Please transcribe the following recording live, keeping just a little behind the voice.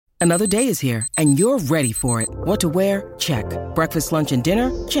Another day is here, and you're ready for it. What to wear? Check. Breakfast, lunch, and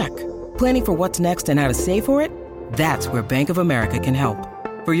dinner? Check. Planning for what's next and how to save for it? That's where Bank of America can help.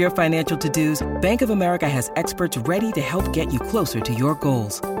 For your financial to-dos, Bank of America has experts ready to help get you closer to your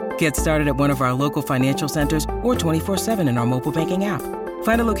goals. Get started at one of our local financial centers or 24/7 in our mobile banking app.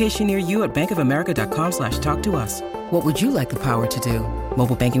 Find a location near you at bankofamerica.com/talktous. What would you like the power to do?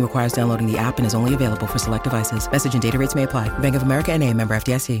 Mobile banking requires downloading the app and is only available for select devices. Message and data rates may apply. Bank of America N.A., member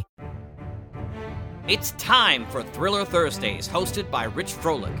FDIC. It's time for Thriller Thursdays, hosted by Rich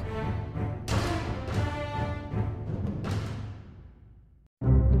Froelich.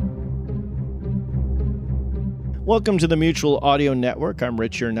 Welcome to the Mutual Audio Network. I'm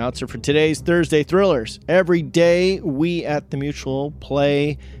Rich, your announcer for today's Thursday Thrillers. Every day, we at the Mutual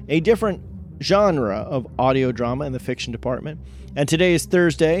play a different genre of audio drama in the fiction department. And today is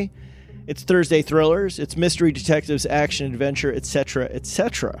Thursday. It's Thursday Thrillers. It's mystery detectives, action, adventure, etc.,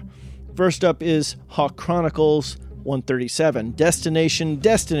 etc. First up is Hawk Chronicles 137, Destination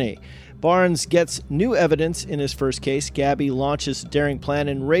Destiny. Barnes gets new evidence in his first case. Gabby launches a daring plan,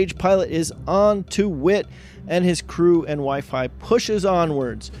 and Rage Pilot is on to wit, and his crew and Wi-Fi pushes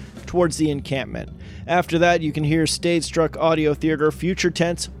onwards towards the encampment. After that, you can hear Stage-Struck Audio Theater, Future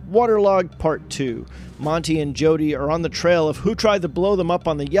Tense, Waterlogged Part 2. Monty and Jody are on the trail of who tried to blow them up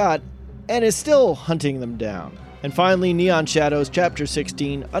on the yacht and is still hunting them down. And finally, Neon Shadows, Chapter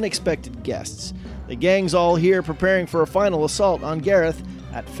 16, Unexpected Guests. The gang's all here preparing for a final assault on Gareth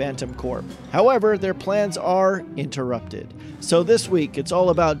at Phantom Corp. However, their plans are interrupted. So this week, it's all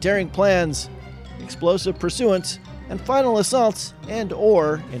about daring plans, explosive pursuance, and final assaults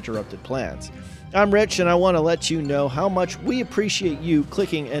and/or interrupted plans. I'm Rich, and I want to let you know how much we appreciate you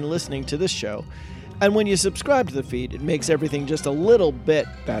clicking and listening to this show. And when you subscribe to the feed, it makes everything just a little bit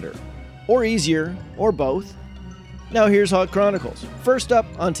better. Or easier, or both. Now here's Hawk Chronicles. First up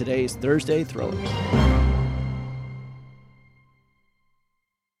on today's Thursday Thrillers.